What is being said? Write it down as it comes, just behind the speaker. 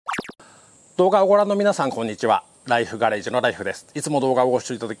動画をご覧の皆さん、こんにちは。ライフガレージのライフです。いつも動画をご視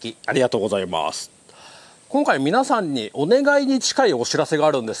聴いただきありがとうございます。今回皆さんにお願いに近いお知らせが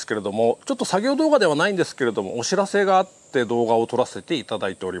あるんですけれども、ちょっと作業動画ではないんですけれども、お知らせがあって動画を撮らせていただ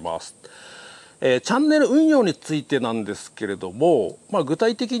いております。チャンネル運用についてなんですけれども、具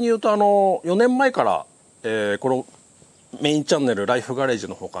体的に言うと4年前から、このメインチャンネルライフガレージ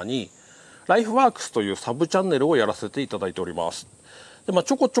の他にライフワークスというサブチャンネルをやらせていただいております。で、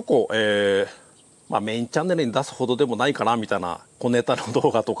ちょこちょこ、メインチャンネルに出すほどでもないかなみたいな小ネタの動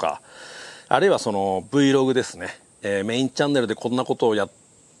画とか、あるいはその Vlog ですね、メインチャンネルでこんなことをや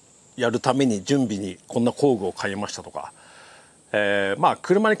るために準備にこんな工具を買いましたとか、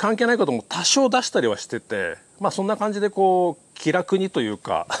車に関係ないことも多少出したりはしてて、そんな感じでこう気楽にという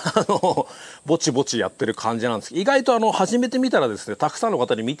かぼちぼちやってる感じなんですけど、意外と始めてみたらですね、たくさんの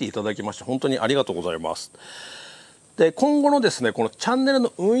方に見ていただきまして本当にありがとうございます。で、今後のですねこのチャンネル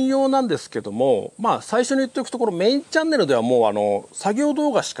の運用なんですけども、最初に言っておくと、このメインチャンネルではもう作業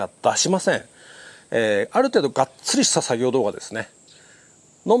動画しか出しません。ある程度がっつりした作業動画ですね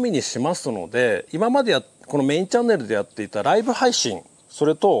のみにしますので、今までこのメインチャンネルでやっていたライブ配信、そ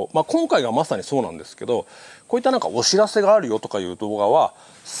れと、今回がまさにそうなんですけど、こういったなんかお知らせがあるよとかいう動画は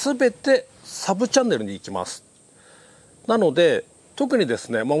全てサブチャンネルに行きます。なので特にです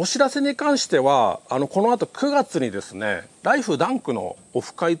ね、お知らせに関してはこの後9月にですね、ライフダンクのオ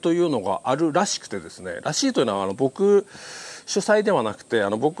フ会というのがあるらしくてですね、らしいというのは僕主催ではなくて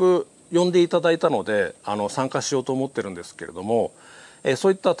僕呼んでいただいたので参加しようと思ってるんですけれども、そ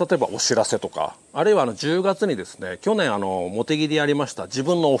ういった例えばお知らせとか、あるいは10月にですね、去年茂木でやりました自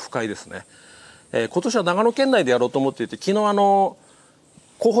分のオフ会ですね、今年は長野県内でやろうと思っていて、昨日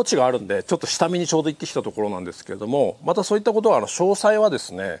候補地があるんでちょっと下見にちょうど行ってきたところなんですけれども、またそういったことは詳細はで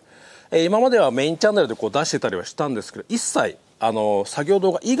すね、今まではメインチャンネルでこう出してたりはしたんですけど、一切作業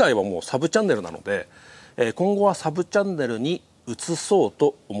動画以外はもうサブチャンネルなので、今後はサブチャンネルに移そう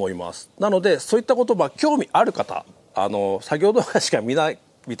と思います。なのでそういったこと、興味ある方、作業動画しか見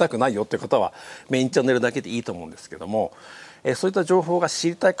たくないよっていう方はメインチャンネルだけでいいと思うんですけども、そういった情報が知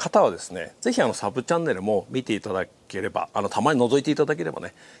りたい方はですね、ぜひサブチャンネルも見ていただければ、たまに覗いていただければ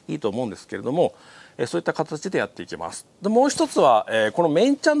ねいいと思うんですけれども、そういった形でやっていきます。で、もう一つは、このメイ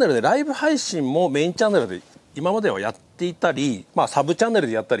ンチャンネルでライブ配信もメインチャンネルで今まではやっていたり、サブチャンネル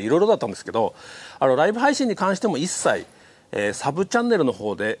でやったりいろいろだったんですけど、ライブ配信に関しても一切サブチャンネルの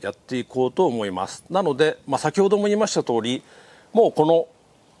方でやっていこうと思います。なので、先ほども言いました通り、もうこの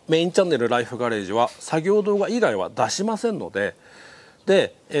メインチャンネルライフガレージは作業動画以外は出しませんので、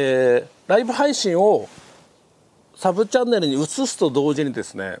ライブ配信をサブチャンネルに移すと同時にで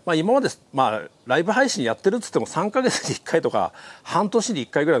すね、今まで、ライブ配信やってるっつっても3ヶ月に1回とか半年に1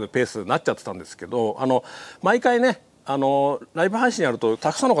回ぐらいのペースになっちゃってたんですけど、毎回ねライブ配信やると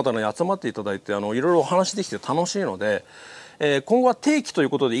たくさんの方に集まっていただいていろいろお話できて楽しいので、今後は定期という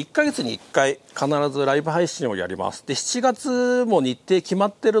ことで1ヶ月に1回必ずライブ配信をやります。で、7月も日程決ま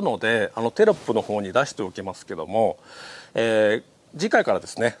ってるのでテロップの方に出しておきますけども、次回からで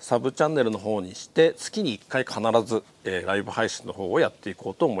すねサブチャンネルの方にして月に1回必ず、ライブ配信の方をやっていこ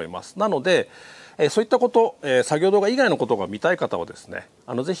うと思います。なので、そういったこと、作業動画以外のことが見たい方はですね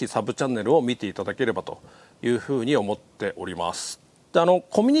ぜひサブチャンネルを見ていただければというふうに思っております。で、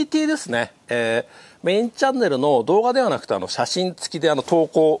コミュニティですね、メインチャンネルの動画ではなくて写真付きで投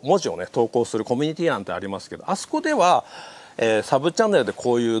稿文字をね投稿するコミュニティなんてありますけど、あそこでは、サブチャンネルで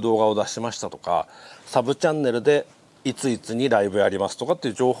こういう動画を出しましたとか、サブチャンネルでいついつにライブやりますとかって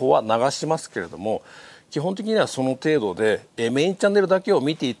いう情報は流しますけれども、基本的にはその程度で、メインチャンネルだけを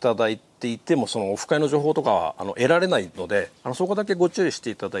見ていただいていてもそのオフ会の情報とかは得られないので、そこだけご注意し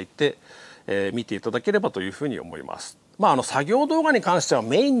ていただいて、見ていただければというふうに思います。作業動画に関しては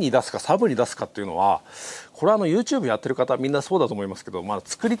メインに出すかサブに出すかっていうのは、これはYouTube やってる方はみんなそうだと思いますけど、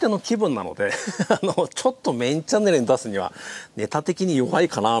作り手の気分なのでちょっとメインチャンネルに出すにはネタ的に弱い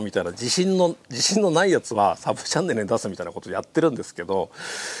かなみたいな自信のないやつはサブチャンネルに出すみたいなことをやってるんですけど、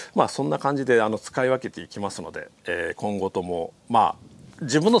そんな感じで使い分けていきますので、今後とも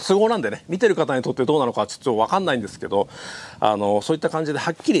自分の都合なんでね、見てる方にとってどうなのかちょっと分かんないんですけど、そういった感じでは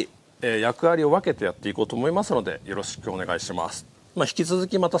っきり役割を分けてやっていこうと思いますので、よろしくお願いします。引き続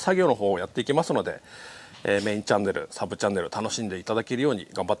きまた作業の方をやっていきますので、メインチャンネルサブチャンネル楽しんでいただけるように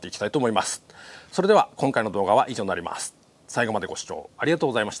頑張っていきたいと思います。それでは今回の動画は以上になります。最後までご視聴ありがとう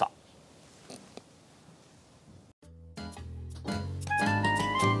ございました。